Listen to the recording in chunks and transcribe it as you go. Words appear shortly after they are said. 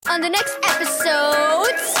on the next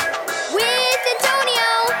episodes with Antonio.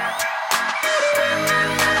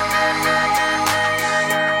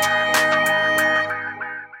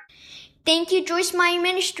 Thank you, Joyce Meyer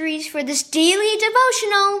Ministries, for this daily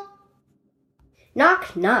devotional.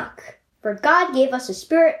 Knock, knock. For God gave us a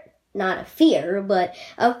spirit, not of fear, but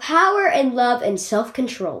of power and love and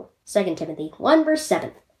self-control. 2 Timothy 1 verse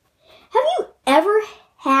 7. Have you ever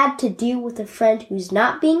had to deal with a friend who's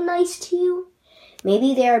not being nice to you?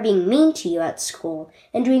 Maybe they are being mean to you at school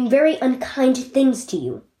and doing very unkind things to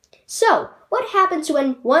you. So, what happens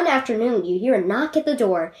when one afternoon you hear a knock at the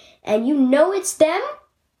door and you know it's them?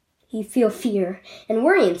 You feel fear and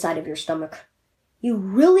worry inside of your stomach. You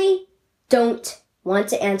really don't want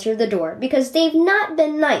to answer the door because they've not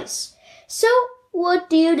been nice. So, what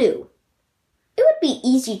do? It would be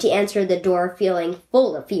easy to answer the door feeling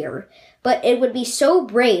full of fear, but it would be so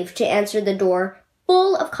brave to answer the door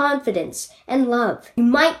full of confidence and love. You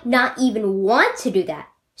might not even want to do that.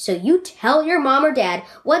 So you tell your mom or dad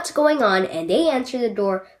what's going on and they answer the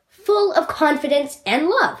door full of confidence and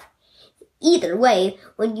love. Either way,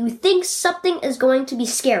 when you think something is going to be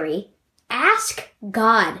scary, ask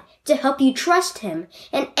God to help you trust Him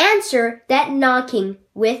and answer that knocking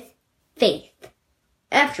with faith.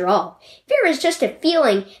 After all, fear is just a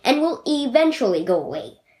feeling and will eventually go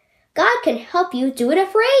away. God can help you do it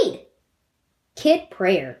afraid. Kid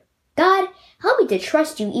prayer. God, help me to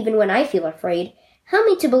trust you even when I feel afraid. Help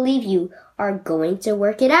me to believe you are going to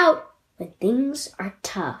work it out when things are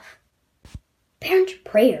tough. Parent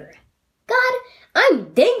prayer. God,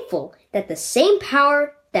 I'm thankful that the same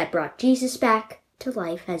power that brought Jesus back to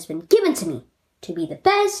life has been given to me to be the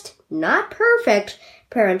best, not perfect,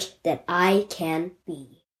 parent that I can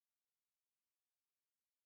be.